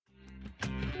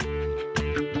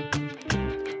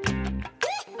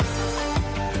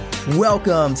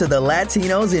Welcome to the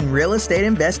Latinos in Real Estate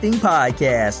Investing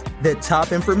Podcast, the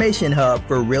top information hub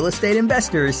for real estate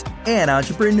investors and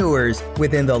entrepreneurs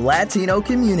within the Latino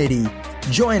community.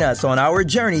 Join us on our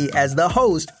journey as the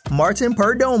host, Martin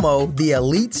Perdomo, the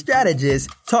elite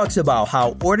strategist, talks about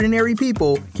how ordinary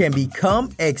people can become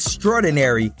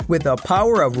extraordinary with the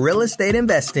power of real estate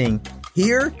investing.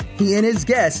 Here, he and his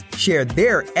guests share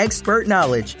their expert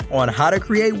knowledge on how to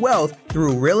create wealth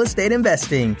through real estate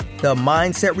investing, the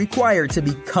mindset required to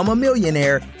become a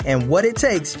millionaire, and what it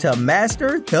takes to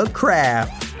master the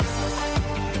craft.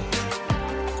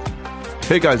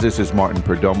 Hey guys, this is Martin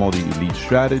Perdomo, the elite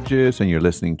strategist, and you're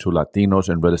listening to Latinos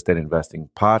in Real Estate Investing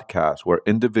Podcast, where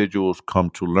individuals come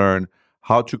to learn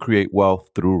how to create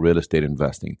wealth through real estate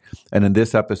investing. And in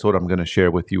this episode, I'm going to share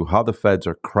with you how the feds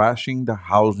are crashing the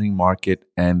housing market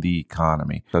and the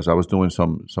economy. As I was doing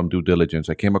some due diligence,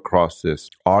 I came across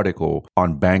this article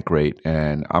on Bankrate,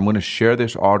 and I'm going to share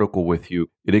this article with you.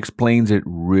 It explains it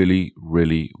really,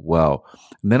 really well.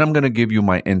 And then I'm going to give you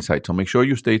my insight. So make sure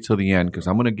you stay till the end, because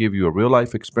I'm going to give you a real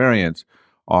life experience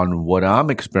on what I'm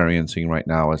experiencing right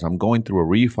now as I'm going through a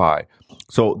refi.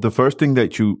 So the first thing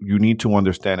that you need to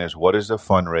understand is, what is the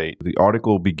fund rate? The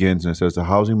article begins and says the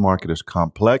housing market is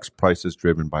complex, prices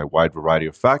driven by a wide variety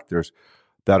of factors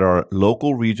that are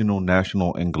local, regional,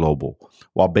 national, and global.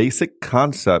 While basic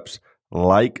concepts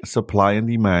like supply and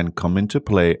demand come into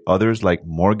play, others like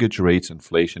mortgage rates,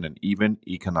 inflation, and even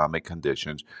economic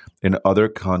conditions in other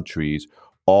countries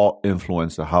all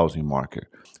influence the housing market.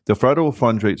 The federal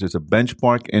funds rate is a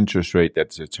benchmark interest rate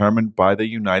that's determined by the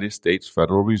United States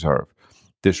Federal Reserve.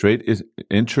 This rate is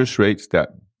interest rates that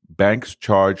banks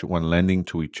charge when lending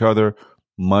to each other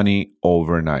money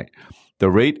overnight. The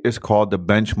rate is called the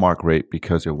benchmark rate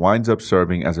because it winds up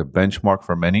serving as a benchmark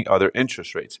for many other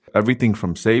interest rates. Everything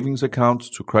from savings accounts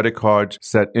to credit cards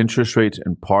set interest rates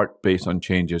in part based on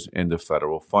changes in the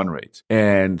federal fund rates.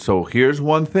 And so here's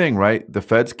one thing, right? The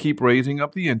feds keep raising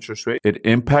up the interest rate. It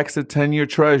impacts the 10-year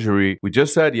treasury. We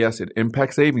just said, yes, it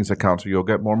impacts savings accounts, so you'll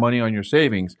get more money on your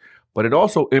savings. But it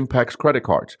also impacts credit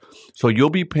cards. So you'll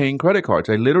be paying credit cards.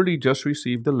 I literally just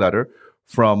received a letter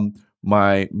from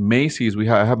my Macy's.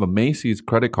 I have a Macy's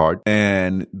credit card,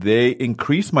 and they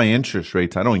increased my interest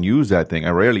rates. I don't use that thing. I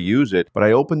rarely use it, but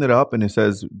I opened it up and it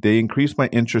says they increased my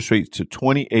interest rates to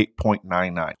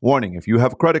 28.99. Warning, if you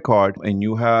have a credit card and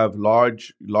you have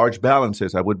large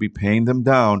balances, I would be paying them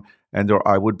down. And or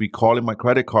I would be calling my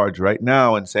credit cards right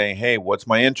now and saying, hey, what's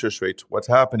my interest rates? What's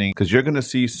happening? Because you're going to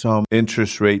see some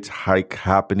interest rates hike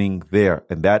happening there,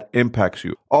 and that impacts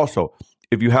you. Also,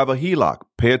 if you have a HELOC,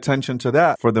 pay attention to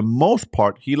that. For the most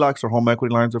part, HELOCs or home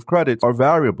equity lines of credit are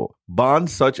variable.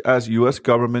 Bonds such as U.S.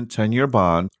 government 10-year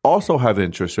bonds also have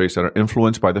interest rates that are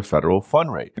influenced by the federal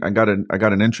fund rate. I got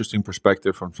an interesting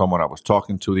perspective from someone I was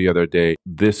talking to the other day.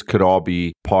 This could all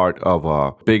be part of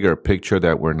a bigger picture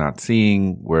that we're not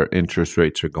seeing, where interest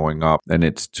rates are going up, and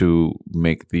it's to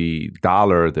make the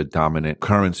dollar the dominant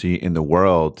currency in the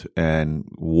world. And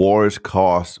wars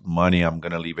cost money. I'm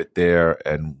going to leave it there.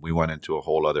 And we went into a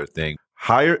whole other thing.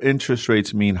 Higher interest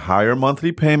rates mean higher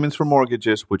monthly payments for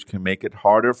mortgages, which can make it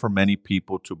harder for many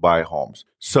people to buy homes.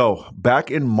 So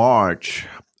back in March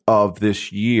of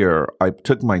this year, I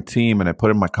took my team and I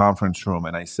put in my conference room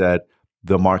and I said,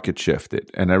 the market shifted.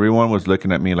 And everyone was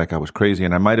looking at me like I was crazy.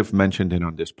 And I might have mentioned it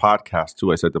on this podcast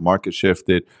too. I said, the market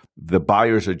shifted. The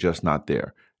buyers are just not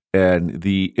there. And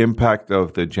the impact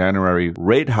of the January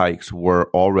rate hikes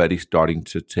were already starting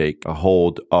to take a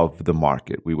hold of the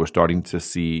market. We were starting to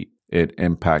see it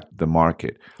impact the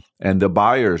market, and the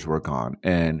buyers were gone.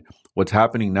 And what's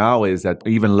happening now is that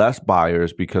even less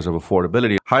buyers because of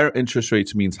affordability. Higher interest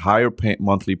rates means higher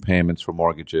monthly payments for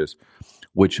mortgages,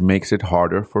 which makes it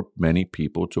harder for many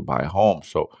people to buy homes.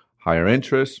 So higher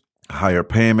interest, higher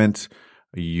payments.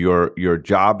 Your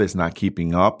job is not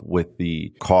keeping up with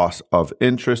the cost of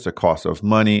interest, the cost of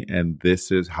money, and this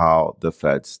is how the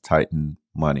feds tighten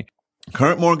money.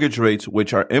 Current mortgage rates,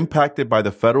 which are impacted by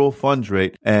the federal funds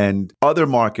rate and other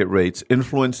market rates,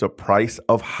 influence the price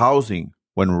of housing.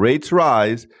 When rates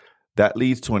rise, that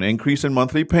leads to an increase in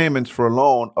monthly payments for a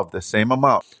loan of the same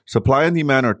amount. Supply and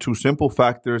demand are two simple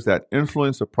factors that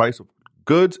influence the price of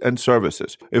goods and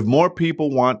services. If more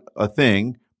people want a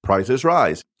thing, prices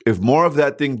rise. If more of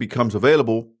that thing becomes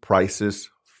available, prices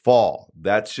fall.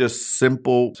 That's just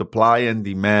simple supply and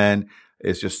demand.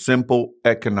 It's just simple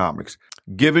economics.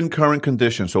 Given current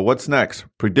conditions, so what's next?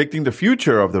 Predicting the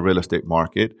future of the real estate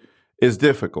market is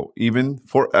difficult, even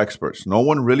for experts. No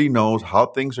one really knows how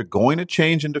things are going to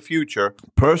change in the future.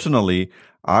 Personally,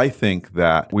 I think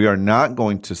that we are not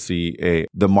going to see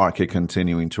the market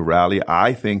continuing to rally.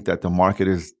 I think that the market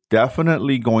is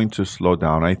definitely going to slow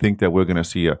down. I think that we're going to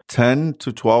see a 10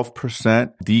 to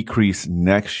 12% decrease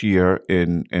next year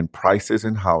in prices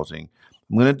in housing.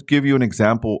 I'm going to give you an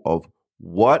example of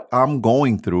what I'm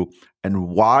going through and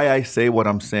why I say what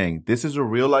I'm saying. This is a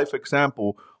real life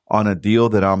example on a deal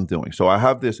that I'm doing. So I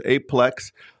have this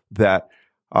Aplex that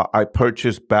I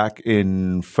purchased back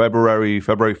in February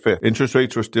 5th. Interest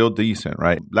rates were still decent,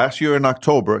 right? Last year in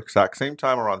October, around exact same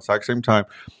time,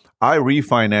 I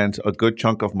refinanced a good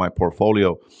chunk of my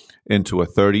portfolio into a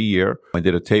 30-year. I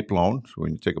did a tape loan. So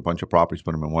when you take a bunch of properties,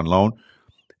 put them in one loan,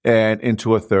 and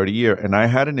into a 30-year. And I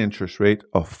had an interest rate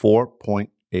of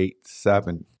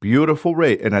 4.87. Beautiful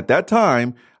rate. And at that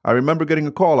time, I remember getting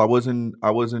a call. I was in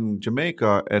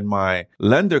Jamaica, and my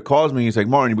lender calls me. He's like,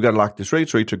 Martin, we got to lock this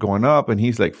rate. Rates are going up. And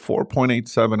he's like,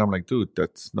 4.87. I'm like, dude,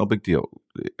 that's no big deal.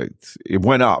 It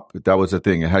went up. That was the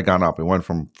thing. It had gone up. It went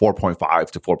from 4.5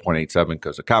 to 4.87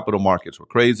 because the capital markets were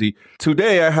crazy.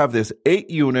 Today, I have this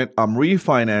 8-unit. I'm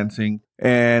refinancing,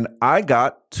 and I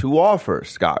got 2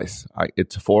 offers, guys.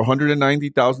 It's a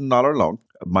 $490,000 loan.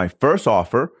 My first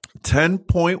offer,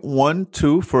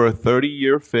 10.12 for a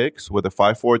 30-year fix with a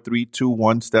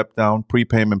 54321 step down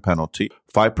prepayment penalty.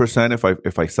 5%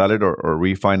 if I sell it or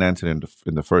refinance it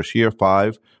in the first year.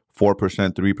 5%,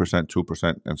 4%, 3%,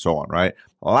 2%, and so on. Right.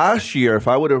 Last year, if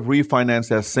I would have refinanced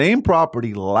that same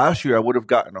property last year, I would have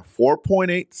gotten a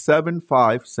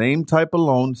 4.875, same type of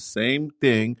loan, same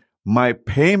thing. My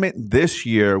payment this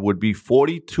year would be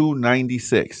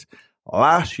 $42.96.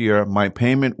 Last year, my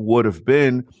payment would have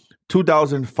been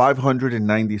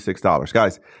 $2,596.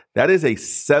 Guys, that is a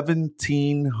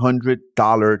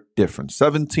 $1,700 difference,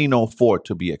 $1,704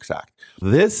 to be exact.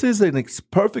 This is a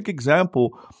perfect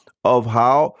example of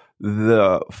how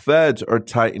the feds are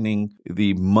tightening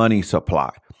the money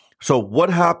supply. So what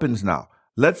happens now?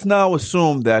 Let's now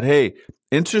assume that, hey,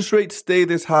 interest rates stay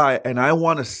this high and I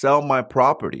want to sell my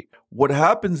property. What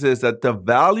happens is that the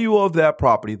value of that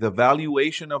property, the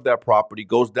valuation of that property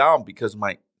goes down because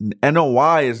my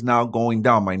NOI is now going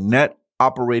down, my net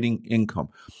operating income.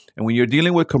 And when you're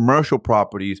dealing with commercial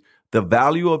properties, the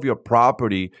value of your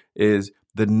property is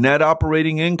the net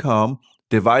operating income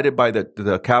divided by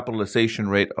the capitalization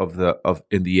rate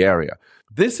in the area.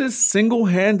 This is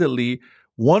single-handedly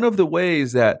one of the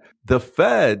ways that the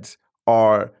feds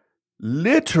are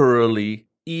literally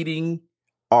eating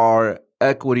our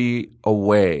equity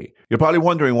away. You're probably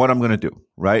wondering what I'm going to do,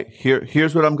 right?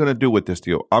 Here's what I'm going to do with this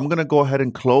deal. I'm going to go ahead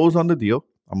and close on the deal.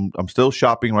 I'm still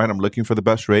shopping, right? I'm looking for the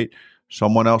best rate.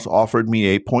 Someone else offered me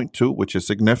 8.2, which is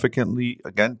significantly,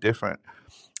 again, different.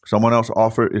 Someone else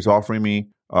is offering me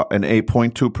an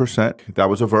 8.2%. That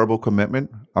was a verbal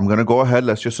commitment. I'm going to go ahead.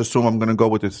 Let's just assume I'm going to go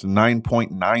with this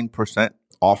 9.9%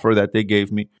 offer that they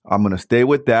gave me. I'm going to stay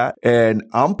with that, and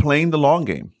I'm playing the long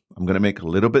game. I'm going to make a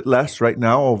little bit less right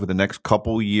now over the next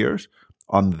couple of years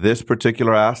on this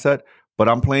particular asset, but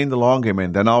I'm playing the long game,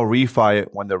 and then I'll refi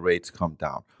it when the rates come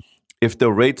down. If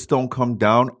the rates don't come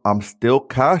down, I'm still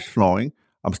cash flowing.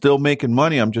 I'm still making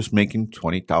money. I'm just making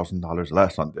 $20,000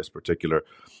 less on this particular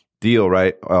deal,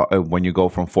 right? When you go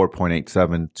from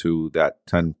 4.87 to that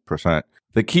 10%.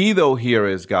 The key though here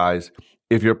is, guys,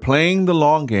 if you're playing the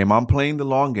long game, I'm playing the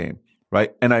long game,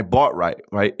 right? And I bought right?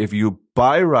 If you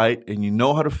buy right and you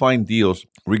know how to find deals,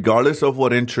 regardless of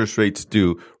what interest rates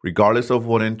do, regardless of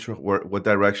what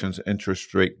directions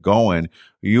interest rate go in,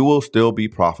 you will still be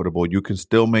profitable. You can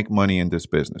still make money in this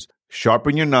business.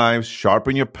 Sharpen your knives,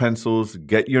 sharpen your pencils,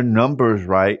 get your numbers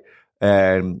right,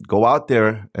 and go out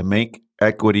there and make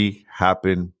equity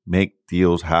happen, make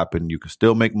deals happen. You can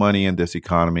still make money in this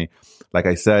economy. Like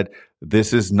I said,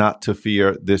 this is not to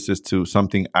fear. This is to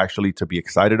something actually to be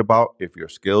excited about. If your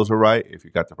skills are right, if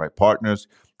you got the right partners,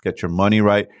 get your money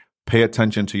right, pay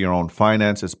attention to your own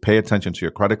finances, pay attention to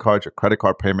your credit cards. Your credit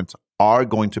card payments are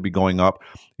going to be going up.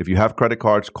 If you have credit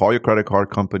cards, call your credit card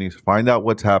companies, find out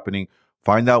what's happening,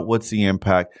 find out what's the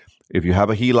impact. If you have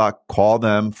a HELOC, call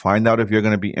them, find out if you're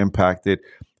going to be impacted.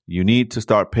 You need to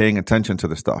start paying attention to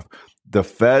the stuff. The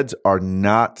feds are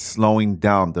not slowing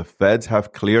down. The feds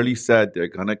have clearly said they're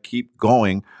going to keep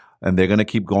going, and they're going to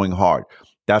keep going hard.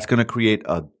 That's going to create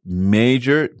a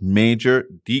major, major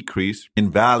decrease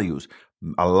in values.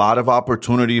 A lot of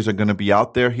opportunities are going to be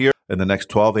out there here in the next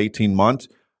 12, 18 months.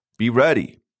 Be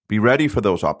ready. Be ready for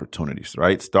those opportunities,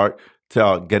 right? Start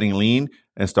getting lean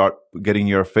and start getting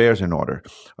your affairs in order.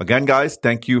 Again, guys,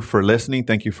 thank you for listening.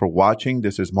 Thank you for watching.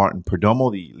 This is Martin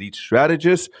Perdomo, the Elite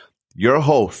Strategist, your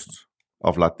host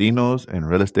of Latinos in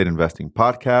Real Estate Investing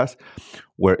podcast,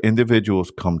 where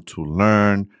individuals come to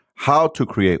learn how to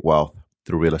create wealth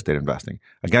through real estate investing.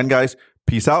 Again, guys,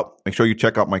 peace out. Make sure you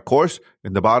check out my course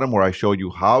in the bottom where I show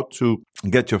you how to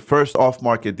get your first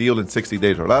off-market deal in 60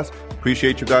 days or less.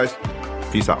 Appreciate you guys.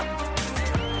 Peace out.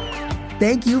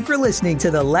 Thank you for listening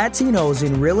to the Latinos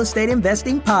in Real Estate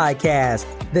Investing podcast,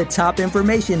 the top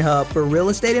information hub for real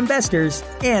estate investors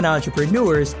and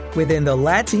entrepreneurs within the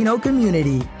Latino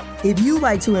community. If you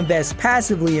like to invest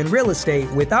passively in real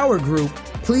estate with our group,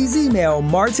 please email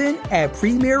Martin at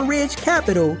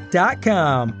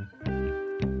PremierRidgeCapital.com.